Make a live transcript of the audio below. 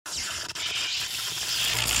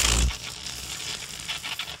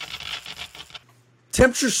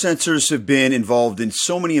Temperature sensors have been involved in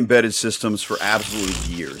so many embedded systems for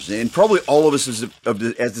absolutely years. And probably all of us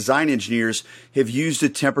as design engineers have used a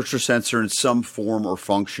temperature sensor in some form or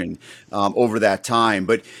function over that time.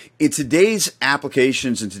 But in today's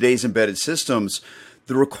applications and today's embedded systems,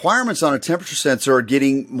 the requirements on a temperature sensor are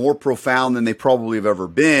getting more profound than they probably have ever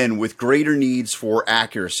been, with greater needs for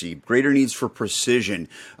accuracy, greater needs for precision,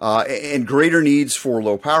 and greater needs for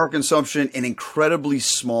low power consumption and incredibly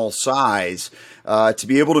small size to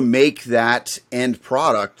be able to make that end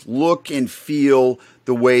product look and feel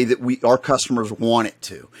the way that our customers want it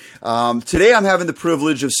to. Today, I'm having the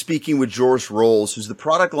privilege of speaking with Joris Roels, who's the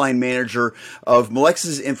product line manager of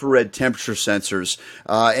Melexis infrared temperature sensors.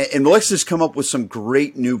 And Melexis has come up with some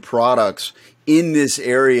great new products in this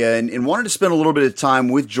area, and wanted to spend a little bit of time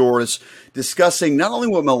with Joris discussing not only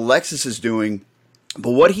what Melexis is doing,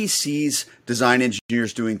 but what he sees design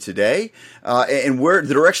engineers doing today, and where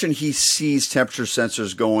the direction he sees temperature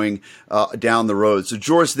sensors going down the road. So,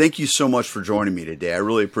 Joris, thank you so much for joining me today. I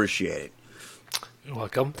really appreciate it. You're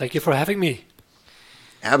welcome. Thank you for having me.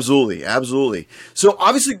 Absolutely, absolutely. So,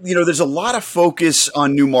 obviously, there's a lot of focus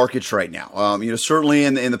on new markets right now. Certainly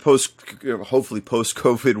in the hopefully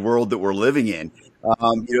post-COVID world that we're living in.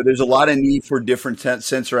 There's a lot of need for different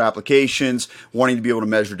sensor applications, wanting to be able to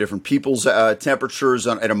measure different people's temperatures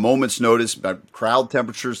at a moment's notice, crowd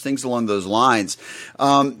temperatures, things along those lines.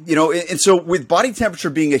 And so with body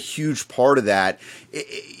temperature being a huge part of that,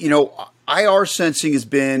 IR sensing has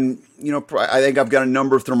been, I think I've got a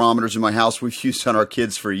number of thermometers in my house we've used on our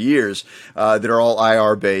kids for years that are all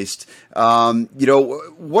IR based.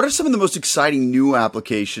 What are some of the most exciting new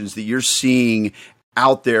applications that you're seeing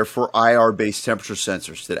out there for IR-based temperature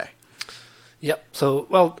sensors today? Yeah, so,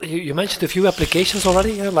 well, you mentioned a few applications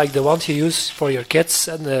already, like the ones you use for your kids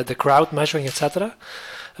and the crowd measuring, etc.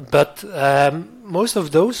 But most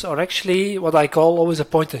of those are actually what I call always a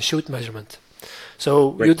point-and-shoot measurement.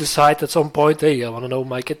 So You decide at some point, hey, I want to know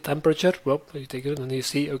my kid temperature. Well, you take it and you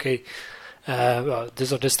see, okay,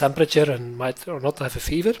 this or this temperature and might or not have a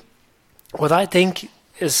fever. What I think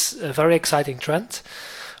is a very exciting trend,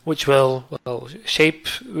 which will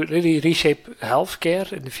really reshape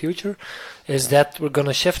healthcare in the future, is that we're going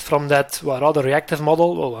to shift from that rather reactive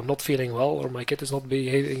model. Oh, I'm not feeling well, or my kid is not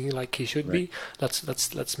behaving like he should be.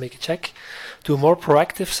 Let's make a check, to a more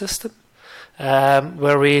proactive system,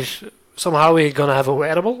 where we're going to have a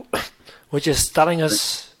wearable, which is telling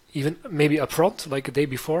us even maybe upfront, like a day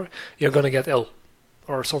before, you're going to get ill,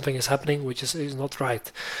 or something is happening which is not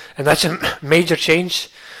right, and that's a major change.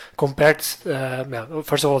 Compared,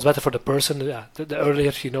 first of all, it's better for the person. The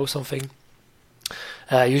earlier you know something,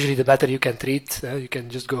 usually the better you can treat. You can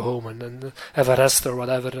just go home and have a rest or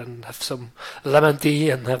whatever, and have some lemon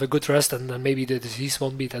tea and have a good rest, and then maybe the disease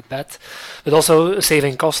won't be that bad. But also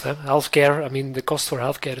saving cost. Healthcare, the cost for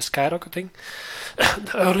healthcare is skyrocketing.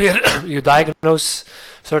 The earlier you diagnose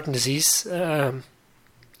certain disease, the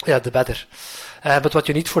better. But what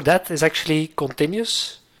you need for that is actually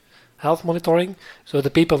continuous health monitoring, so the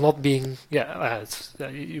people not being,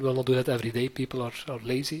 you will not do that every day, people are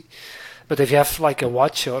lazy. But if you have like a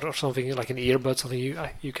watch or something, like an earbud, something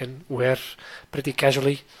you can wear pretty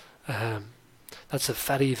casually, that's a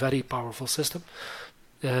very, very powerful system.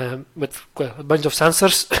 With a bunch of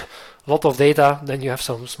sensors, a lot of data, then you have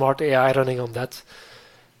some smart AI running on that.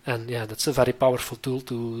 And that's a very powerful tool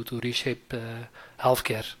to reshape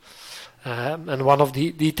healthcare. And one of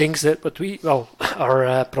the things that we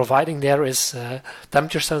are providing there is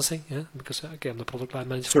temperature sensing, because I'm the product line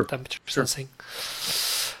manager for temperature sensing.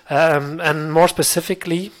 And more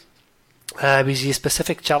specifically, we see a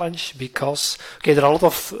specific challenge because there are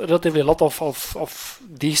relatively a lot of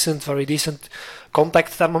very decent contact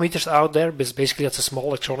thermometers out there. Basically, that's a small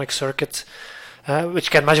electronic circuit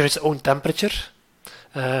which can measure its own temperature.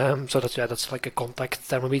 So that's like a contact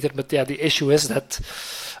thermometer. But the issue is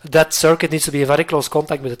that circuit needs to be in very close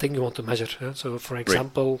contact with the thing you want to measure. So, for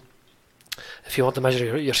example, if you want to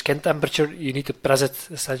measure your skin temperature, you need to press it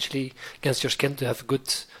essentially against your skin to have good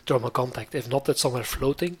thermal contact. If not, it's somewhere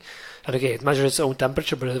floating. And again, it measures its own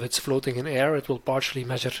temperature, but if it's floating in air, it will partially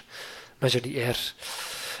measure the air.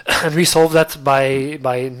 And we solve that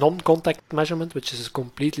by non-contact measurement, which is a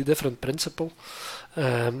completely different principle.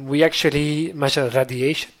 We actually measure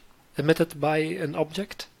radiation emitted by an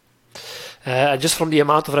object. And just from the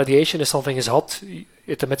amount of radiation, if something is hot,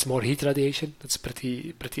 it emits more heat radiation. That's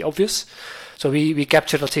pretty obvious. So we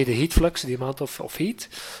capture, let's say, the heat flux, the amount of heat,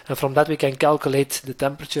 and from that we can calculate the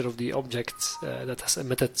temperature of the object that has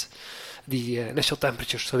emitted the initial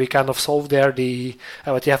temperature. So we kind of solve there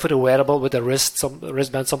what you have with a wearable, with a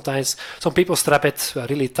wristband. Sometimes some people strap it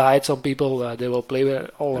really tight. Some people they will play with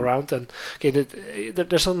it all around. And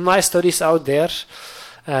there's some nice studies out there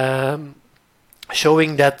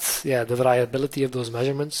showing that the variability of those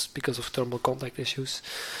measurements because of thermal contact issues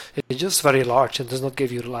is just very large and does not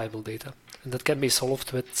give you reliable data. And that can be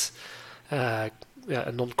solved with a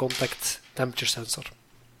non-contact temperature sensor,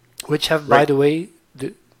 which have, by the way,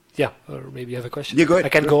 or maybe you have a question. Yeah, go ahead. I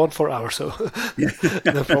can go on for hours, so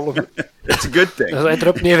no problem. That's a good thing. So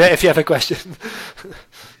interrupt me if you have a question.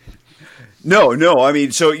 No. I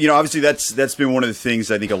mean, so, obviously that's been one of the things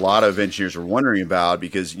I think a lot of engineers are wondering about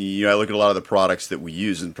because, I look at a lot of the products that we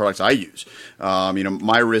use and products I use.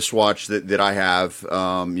 My wristwatch that I have,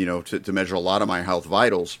 to measure a lot of my health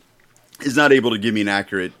vitals is not able to give me an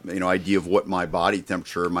accurate, idea of what my body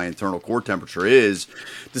temperature, my internal core temperature is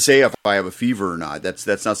to say if I have a fever or not. That's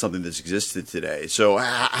not something that's existed today. So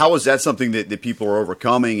how is that something that people are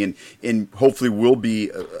overcoming and hopefully will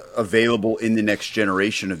be available in the next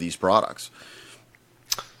generation of these products?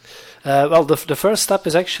 Well, the first step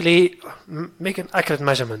is actually make an accurate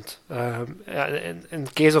measurement. In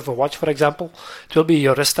case of a watch, for example, it will be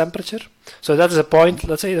your wrist temperature. So that is a point,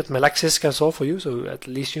 let's say, that Melexis can solve for you. So at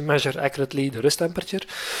least you measure accurately the wrist temperature.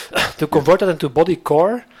 To convert it into body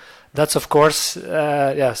core, that's of course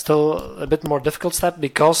still a bit more difficult step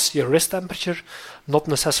because your wrist temperature not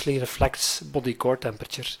necessarily reflects body core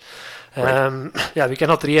temperature. Right. We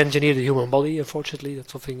cannot re-engineer the human body, unfortunately.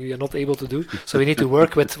 That's something we are not able to do. So we need to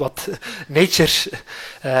work with what nature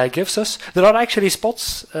gives us. There are actually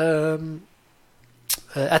spots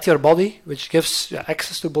at your body which gives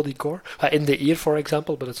access to body core in the ear, for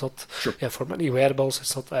example, but it's not. Sure. For many wearables,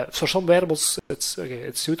 it's not. For some wearables, it's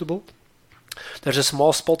suitable. There's a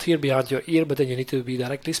small spot here behind your ear, but then you need to be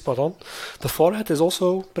directly spot on. The forehead is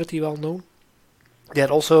also pretty well known. There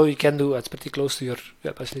also you can do, it's pretty close to your,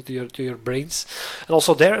 especially to your brains. And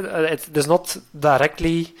also there, it does not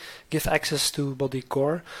directly give access to body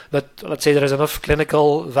core, but let's say there is enough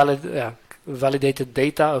clinical validated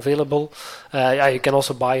data available. You can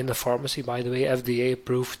also buy in the pharmacy, by the way, FDA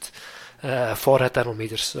approved forehead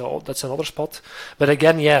thermometers. So that's another spot. But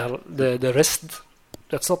again, the wrist,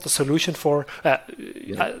 that's not the solution for, at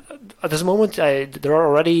this moment, there are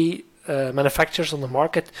already manufacturers on the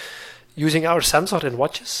market using our sensor in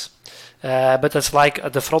watches, but that's like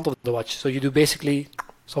at the front of the watch. So you do basically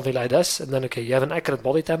something like this, and then you have an accurate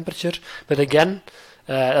body temperature. But again,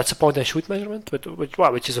 that's a point and shoot measurement,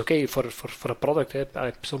 which is okay for a product.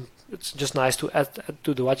 It's just nice to add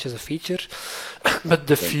to the watch as a feature. But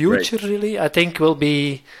the future really, I think, will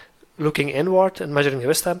be looking inward and measuring the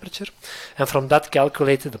wrist temperature, and from that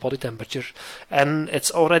calculate the body temperature. And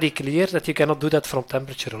it's already clear that you cannot do that from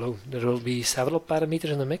temperature alone. There will be several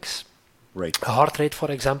parameters in the mix. Right. Heart rate, for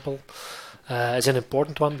example, is an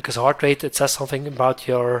important one because heart rate, it says something about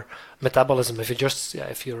your metabolism.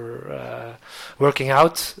 If you're working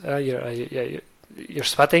out, you're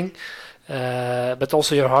sweating, but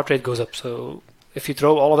also your heart rate goes up. So if you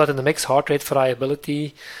throw all of that in the mix, heart rate,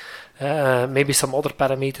 variability, maybe some other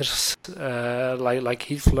parameters like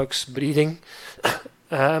heat flux, breathing,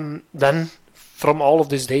 then from all of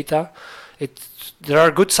this data, there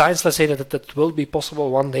are good signs, let's say, that will be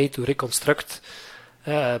possible one day to reconstruct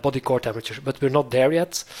body core temperature, but we're not there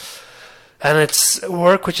yet. And it's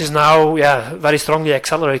work which is now very strongly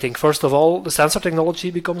accelerating. First of all, the sensor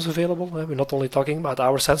technology becomes available. We're not only talking about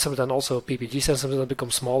our sensor, but then also PPG sensors that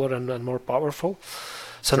become smaller and more powerful.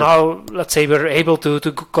 So now, let's say we're able to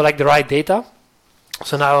collect the right data.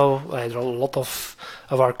 So now there are a lot of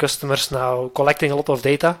our customers now collecting a lot of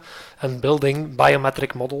data and building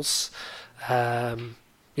biometric models.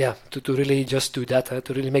 To really just do that,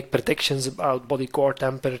 to really make predictions about body core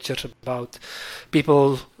temperature, about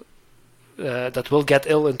people that will get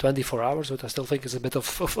ill in 24 hours, which I still think is a bit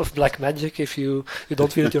of black magic if you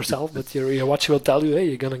don't feel it yourself, but your watch will tell you, hey,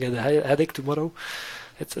 you're going to get a headache tomorrow.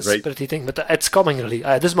 It's a pretty thing, but it's coming really.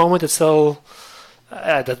 At this moment, it's still,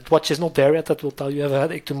 that watch is not there yet that will tell you have a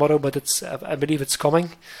headache tomorrow, but I believe it's coming.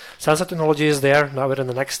 Sensor technology is there. Now we're in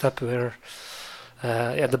the next step where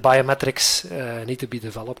the biometrics need to be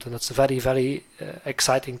developed, and it's very, very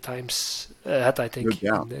exciting times ahead, I think,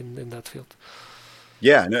 in that field.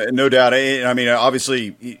 Yeah, no doubt. I mean, obviously,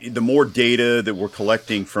 the more data that we're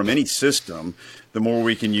collecting from any system, the more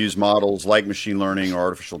we can use models like machine learning or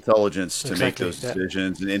artificial intelligence to make Exactly. those Yeah.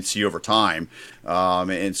 decisions and see over time,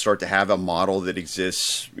 and start to have a model that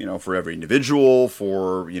exists, for every individual,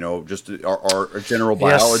 for, just our general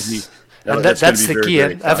biology. Yes. And That's going to that's be the very, key.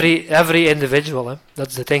 very exciting. Every individual.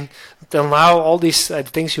 That's the thing. Till now, all these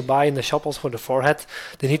things you buy in the shop, also for the forehead,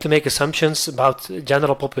 they need to make assumptions about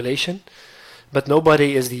general population, but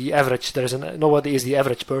nobody is the average. Nobody is the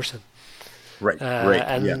average person. Right.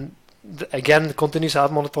 Yeah. And again, continuous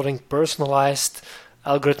health monitoring, personalized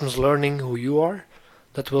algorithms learning who you are.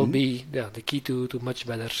 That will Mhm. be the key to much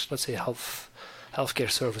better, let's say,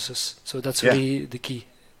 healthcare services. So that's Yeah. really the key,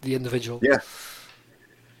 the individual. Yeah.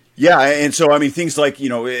 Yeah, and so I mean things like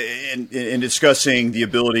in discussing the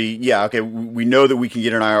ability. Yeah, okay, we know that we can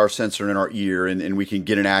get an IR sensor in our ear, and we can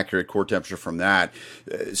get an accurate core temperature from that.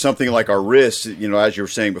 Something like our wrist, as you were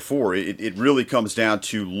saying before, it really comes down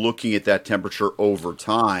to looking at that temperature over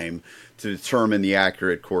time to determine the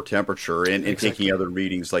accurate core temperature, and taking Exactly. other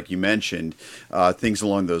readings like you mentioned, things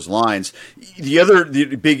along those lines.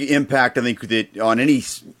 The big impact I think that on any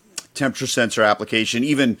temperature sensor application,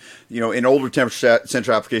 even in older temperature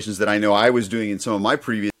sensor applications that I know I was doing in some of my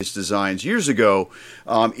previous designs years ago,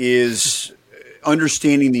 is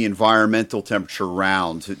understanding the environmental temperature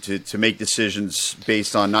around to make decisions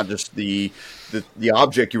based on not just the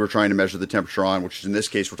object you were trying to measure the temperature on, which in this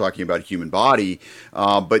case we're talking about a human body,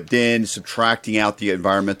 but then subtracting out the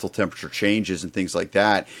environmental temperature changes and things like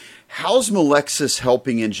that. How's Melexis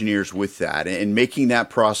helping engineers with that and making that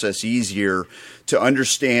process easier to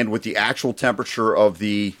understand what the actual temperature of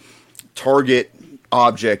the target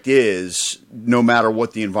object is, no matter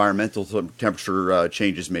what the environmental temperature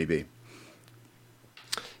changes may be?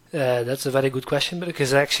 That's a very good question,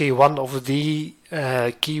 because actually one of the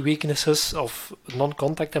key weaknesses of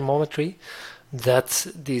non-contact thermometry, that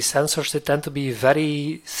the sensors, they tend to be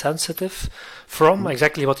very sensitive from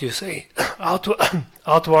exactly what you say,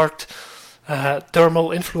 outward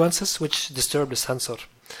thermal influences which disturb the sensor.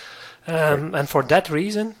 And for that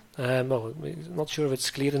reason, well, I'm not sure if it's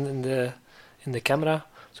clear in the camera.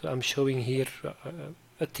 So I'm showing here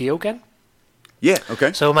a Theocan. Yeah.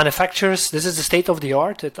 Okay. So manufacturers, this is the state of the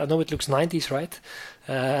art. I know it looks 90s, right?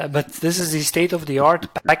 But this is the state of the art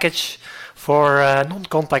package for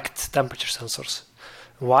non-contact temperature sensors.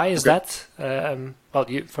 Why is that? Well,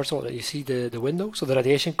 first of all, you see the window, so the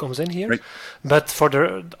radiation comes in here. Right. But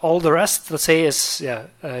for all the rest, let's say, is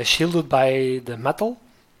shielded by the metal,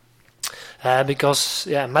 because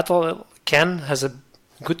metal has a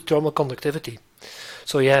good thermal conductivity.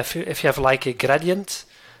 So if you have like a gradient,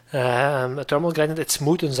 a thermal gradient, it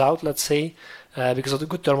smoothens out, let's say, because of the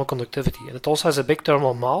good thermal conductivity, and it also has a big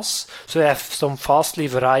thermal mass. So you have some fastly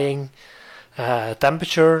varying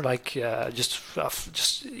temperature, like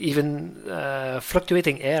just even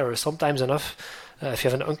fluctuating air is sometimes enough. If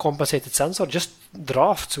you have an uncompensated sensor, just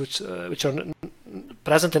drafts which are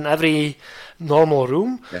present in every normal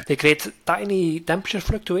room, they create tiny temperature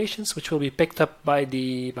fluctuations which will be picked up by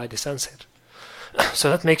the sensor. So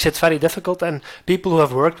that makes it very difficult, and people who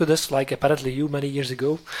have worked with this, like apparently you many years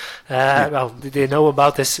ago, well, they know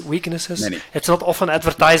about these weaknesses. Many. It's not often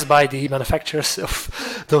advertised by the manufacturers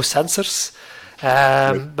of those sensors.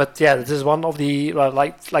 But this is one of the,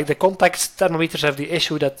 like the contact thermometers have the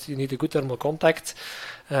issue that you need a good thermal contact.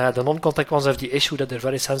 The non-contact ones have the issue that they're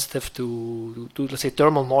very sensitive to let's say,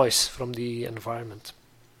 thermal noise from the environment.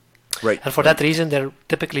 Right. And for that reason, they're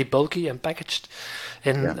typically bulky and packaged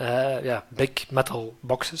in big metal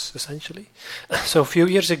boxes, essentially. So a few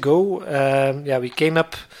years ago, we came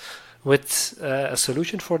up with a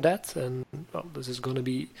solution for that, and well, this is going to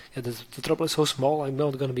be, the trouble is so small, I'm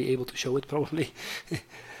not going to be able to show it probably.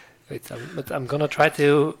 But I'm going to try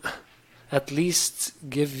to at least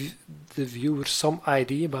give the viewer some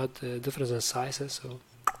idea about the difference in sizes.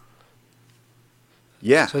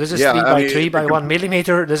 So this is 3 by 3 by 1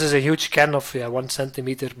 millimeter. This is a huge can of 1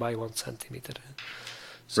 centimeter by 1 centimeter.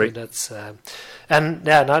 So that's and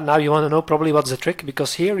now you want to know probably what's the trick,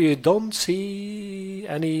 because here you don't see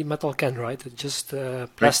any metal can, right? It's just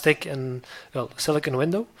plastic and silicon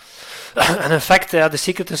window. And in fact, the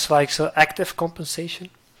secret is like active compensation.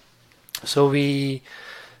 So we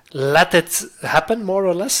let it happen more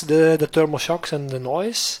or less, the thermal shocks and the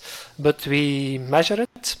noise, but we measure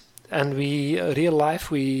it, and real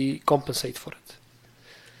life we compensate for it.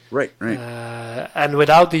 Right. And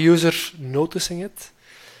without the user noticing it,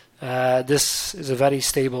 this is a very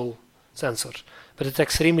stable sensor. But it's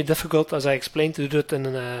extremely difficult, as I explained, to do it in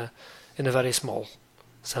a very small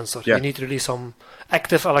sensor. You need really some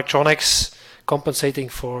active electronics compensating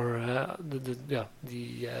for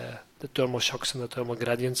the thermal shocks and the thermal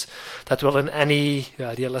gradients that will in any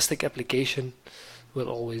realistic application will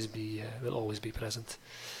always be present.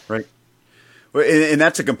 Right. Well, and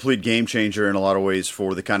that's a complete game changer in a lot of ways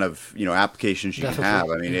for the kind of applications you can have.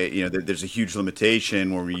 I mean, there's a huge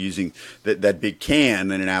limitation when we're using that big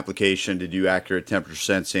can in an application to do accurate temperature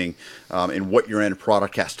sensing and what your end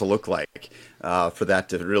product has to look like for that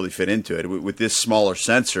to really fit into it. With this smaller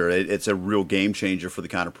sensor, it's a real game changer for the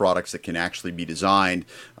kind of products that can actually be designed,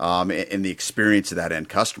 and the experience of that end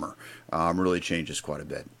customer really changes quite a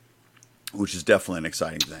bit, which is definitely an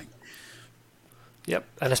exciting thing. Yep,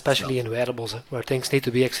 and especially in wearables, where things need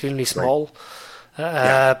to be extremely small.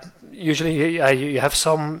 Right. Usually, you have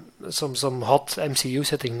some hot MCU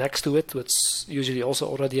sitting next to it, which is usually also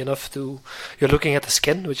already enough to. You're looking at the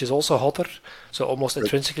skin, which is also hotter. So almost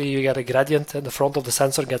intrinsically, you get a gradient, and the front of the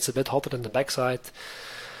sensor gets a bit hotter than the backside.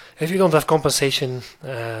 If you don't have compensation,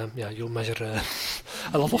 you'll measure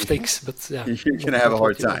a lot of things, but you're going to have a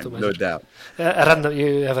hard time, no doubt.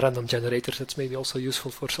 You have a random generator that's maybe also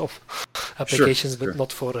useful for some applications, but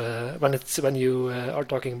not for when you are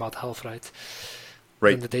talking about health, right?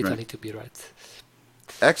 Right. And the data need to be right.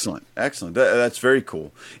 Excellent. That's very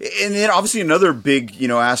cool. And then obviously another big,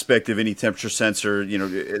 aspect of any temperature sensor,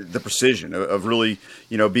 the precision of really,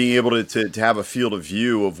 being able to have a field of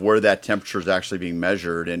view of where that temperature is actually being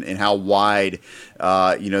measured and how wide,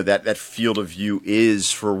 that field of view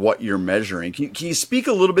is for what you're measuring. Can you speak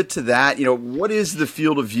a little bit to that? What is the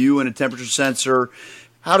field of view in a temperature sensor?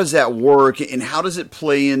 How does that work? And how does it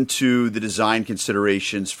play into the design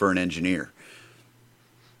considerations for an engineer?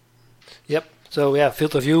 Yep. So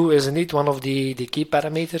field of view is indeed one of the key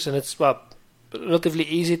parameters, and it's relatively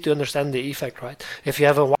easy to understand the effect, right? If you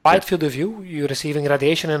have a wide field of view, you're receiving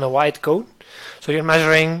radiation in a wide cone, so you're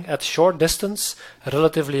measuring at short distance a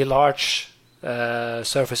relatively large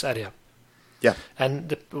surface area. Yeah.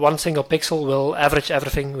 And one single pixel will average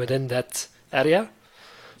everything within that area.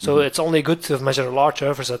 So it's only good to measure a large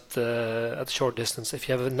surface at short distance. If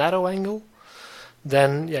you have a narrow angle,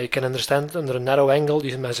 then you can understand under a narrow angle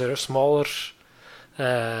you measure a small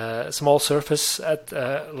surface at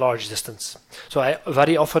a large distance. So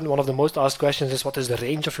very often one of the most asked questions is, what is the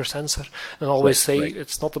range of your sensor? And I always say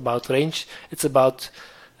it's not about range, it's about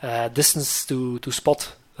distance to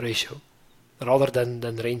spot ratio rather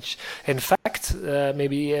than range. In fact,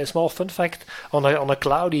 maybe a small fun fact, on a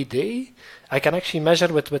cloudy day, I can actually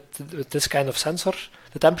measure with this kind of sensor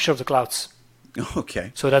the temperature of the clouds.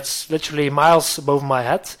 Okay. So that's literally miles above my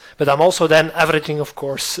head, but I'm also then averaging, of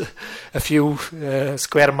course, a few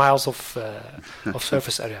square miles of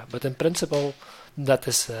surface area. But in principle, that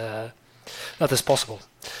is possible.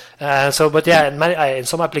 In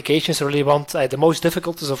some applications, you really want the most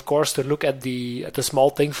difficult is, of course, to look at the small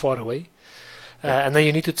thing far away, and then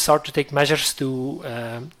you need to start to take measures to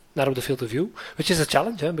narrow the field of view, which is a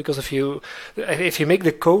challenge, because if you make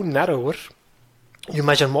the cone narrower, you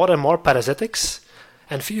measure more and more parasitics,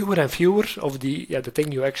 and fewer of the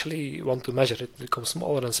thing you actually want to measure. It becomes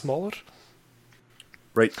smaller and smaller.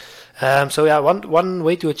 Right. One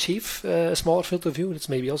way to achieve a smaller field of view. It's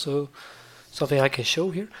maybe also something I can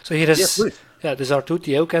show here. So here is these are two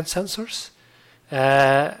Theocan sensors,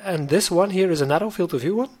 and this one here is a narrow field of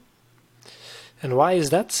view one. And why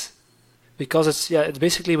is that? Because it's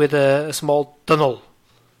basically with a small tunnel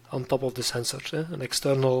on top of the sensor, an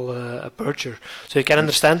external aperture. So you can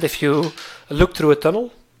understand if you look through a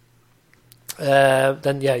tunnel,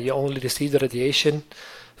 then you only receive the radiation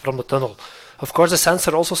from the tunnel. Of course, the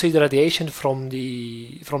sensor also sees the radiation from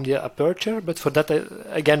the aperture, but for that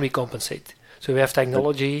again we compensate. So we have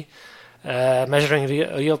technology measuring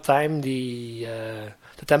real time the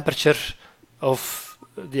temperature of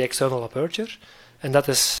the external aperture. And that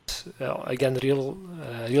is, again,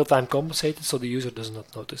 real-time compensated, so the user does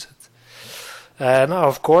not notice it. Now,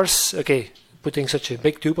 of course, putting such a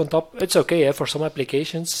big tube on top, it's okay for some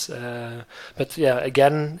applications. But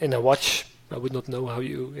again, in a watch, I would not know how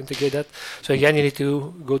you integrate that. So again, you need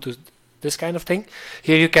to go to this kind of thing.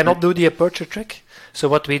 Here, you cannot do the aperture trick. So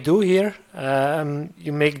what we do here,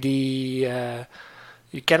 you make the...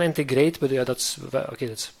 you can integrate, but that's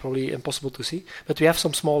probably impossible to see. But we have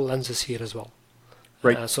some small lenses here as well.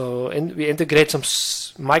 Right. We integrate some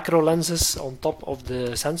micro lenses on top of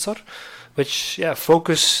the sensor, which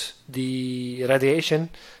focus the radiation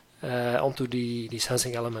onto the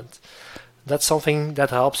sensing element. That's something that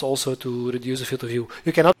helps also to reduce the field of view.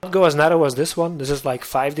 You cannot go as narrow as this one. This is like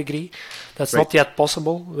 5 degree. That's not yet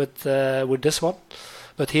possible with this one.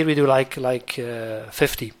 But here we do like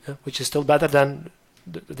 50, which is still better than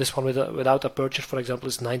this one without aperture, for example,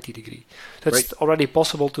 is 90 degree. So it's Right. already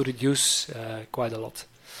possible to reduce quite a lot.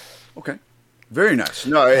 Okay. Very nice.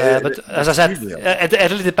 No, But as I said, hugely helpful.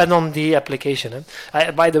 it really depends on the application.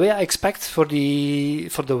 By the way, I expect for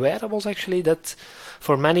the wearables actually that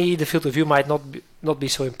for many the field of view might not be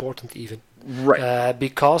so important even. Right.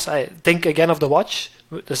 Because I think again of the watch,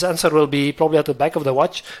 the sensor will be probably at the back of the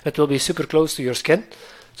watch. It will be super close to your skin,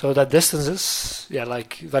 so that distance is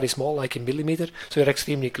like very small, like in millimeter. So you're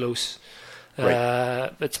extremely close.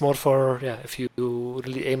 Right. It's more for if you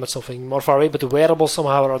really aim at something more far away, but the wearables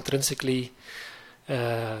somehow are intrinsically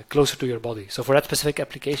closer to your body. So for that specific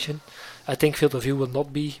application, I think field of view will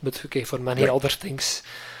not be, but okay, for many Right. other things,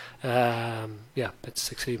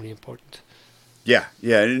 it's extremely important. Yeah,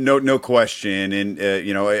 no question. And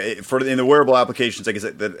in the wearable applications, I guess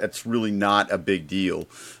that's really not a big deal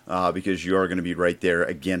because you are going to be right there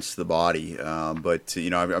against the body. But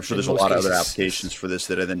I'm sure In there's a most lot of other cases, applications yes. for this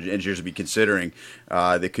that other engineers would be considering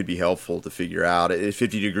that could be helpful to figure out. At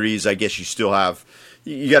 50 degrees, I guess you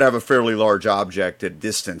got to have a fairly large object at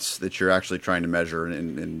distance that you're actually trying to measure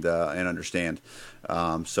and understand.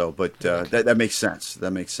 That makes sense.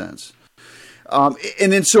 That makes sense.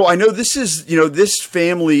 And then, so I know this is, this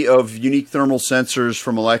family of unique thermal sensors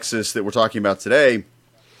from Melexis that we're talking about today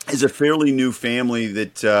is a fairly new family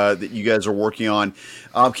that you guys are working on.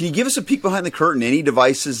 Can you give us a peek behind the curtain? Any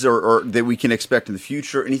devices or that we can expect in the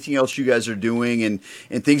future? Anything else you guys are doing and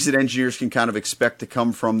things that engineers can kind of expect to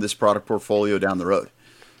come from this product portfolio down the road?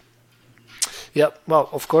 Yeah, well,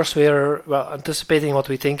 of course, we're anticipating what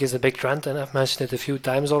we think is a big trend, and I've mentioned it a few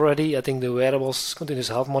times already. I think the wearables, continuous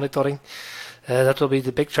health monitoring, that will be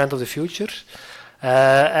the big trend of the future.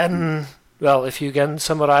 And well, if you can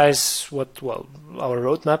summarize our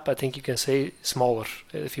roadmap, I think you can say smaller,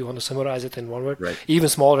 if you want to summarize it in one word. Right. Even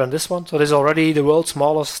smaller than this one. So this is already the world's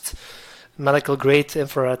smallest medical grade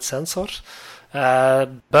infrared sensor.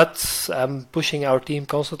 But I'm pushing our team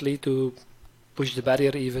constantly to push the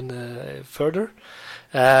barrier even further.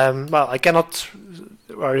 I cannot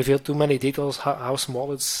reveal too many details how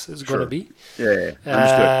small it's going to be. Yeah.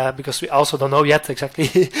 Understood. Because we also don't know yet exactly.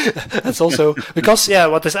 That's also because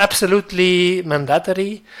what is absolutely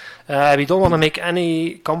mandatory. We don't want to make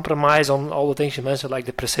any compromise on all the things you mentioned, like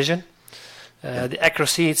the precision. The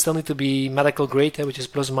accuracy, it still needs to be medical grade, which is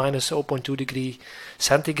plus minus 0.2 degree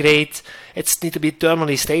centigrade. It needs to be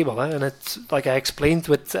thermally stable, and it's like I explained,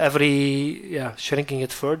 with every shrinking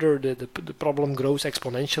it further, the problem grows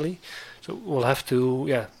exponentially. So we'll have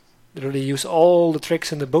to really use all the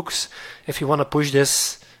tricks in the books if you want to push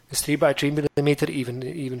this 3 by 3 millimeter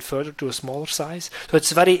even further to a smaller size. So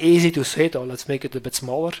it's very easy to say, let's make it a bit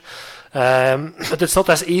smaller. But it's not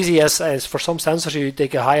as easy as for some sensors. You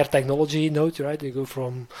take a higher technology node, right? You go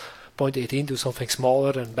from 0.18 to something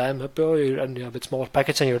smaller, and bam, and you have a bit smaller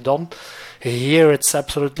package, and you're done. Here, it's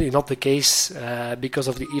absolutely not the case because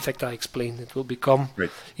of the effect I explained. It will become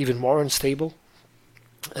even more unstable.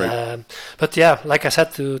 Right. But like I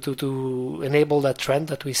said, to enable that trend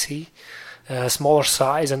that we see. Smaller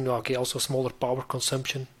size and also smaller power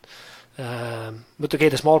consumption. But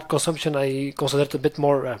the smaller consumption I consider it a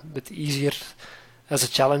bit easier as a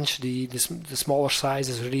challenge. The smaller size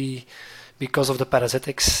is really because of the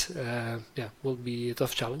parasitics. Will be a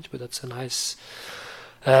tough challenge, but that's a nice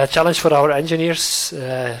challenge for our engineers.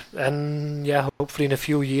 And hopefully in a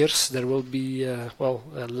few years there will be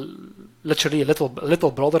literally a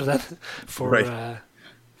little brother then for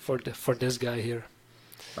this guy here.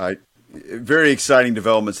 Very exciting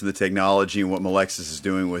developments in the technology and what Melexis is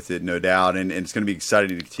doing with it, no doubt, and it's going to be exciting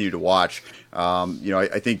to continue to watch.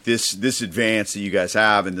 I think this advance that you guys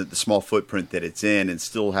have and the small footprint that it's in, and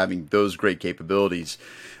still having those great capabilities,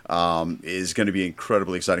 is going to be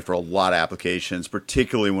incredibly exciting for a lot of applications,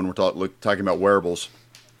 particularly when we're talking about wearables.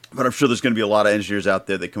 But I'm sure there's going to be a lot of engineers out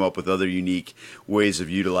there that come up with other unique ways of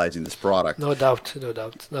utilizing this product. No doubt.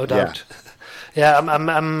 Yeah,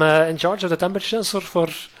 I'm in charge of the temperature sensor for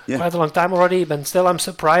quite a long time already, but still I'm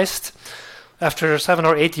surprised after 7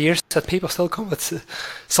 or 8 years that people still come with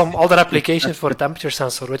some other application for a temperature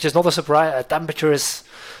sensor, which is not a surprise. Temperature is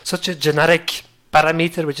such a generic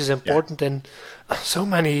parameter which is important in so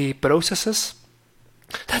many processes.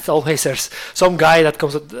 That always there's some guy that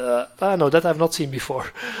comes with, no, that I've not seen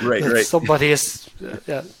before. Right. Somebody is,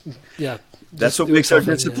 That's what makes our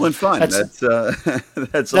discipline fun. That's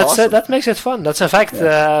awesome. That makes it fun. That's in fact,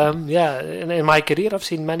 in my career, I've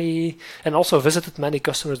seen many and also visited many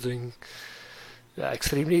customers doing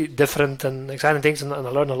extremely different and exciting things, and I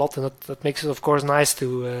learn a lot, and that makes it, of course, nice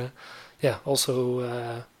to,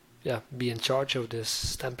 be in charge of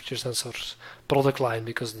this temperature sensors product line,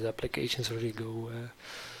 because the applications really go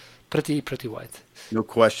pretty wide. No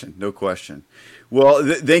question. No question. Well,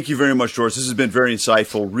 thank you very much, Joris. This has been very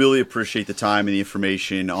insightful. Really appreciate the time and the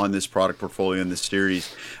information on this product portfolio in this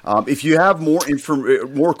series. If you have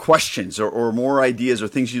more questions or more ideas or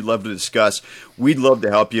things you'd love to discuss, we'd love to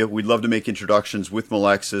help you. We'd love to make introductions with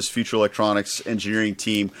Melexis. Future Electronics engineering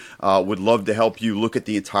team would love to help you look at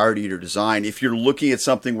the entirety of your design. If you're looking at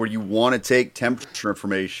something where you want to take temperature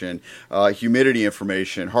information, humidity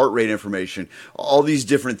information, heart rate information, all these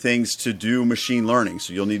different things to do machine learning.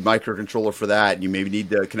 So you'll need microcontroller for that. You maybe need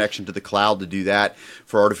the connection to the cloud to do that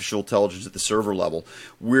for artificial intelligence at the server level.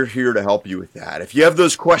 We're here to help you with that. If you have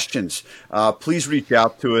those questions, please reach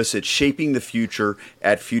out to us at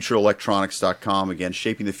shapingthefuture@futureelectronics.com. Again,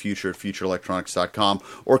 shapingthefuture@futureelectronics.com,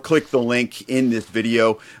 or click the link in this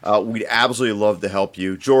video. We'd absolutely love to help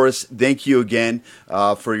you. Joris, thank you again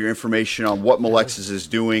for your information on what Melexis is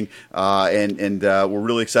doing, and we're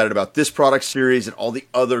really excited about this product series and all the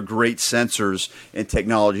other great sensors and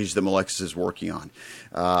technologies that Melexis is working on.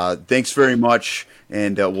 Thanks very much,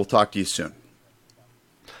 and we'll talk to you soon.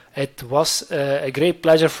 It was a great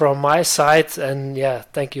pleasure from my side, and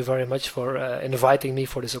thank you very much for inviting me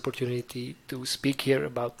for this opportunity to speak here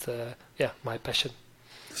about my passion.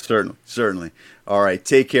 Certainly. All right,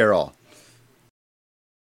 take care all.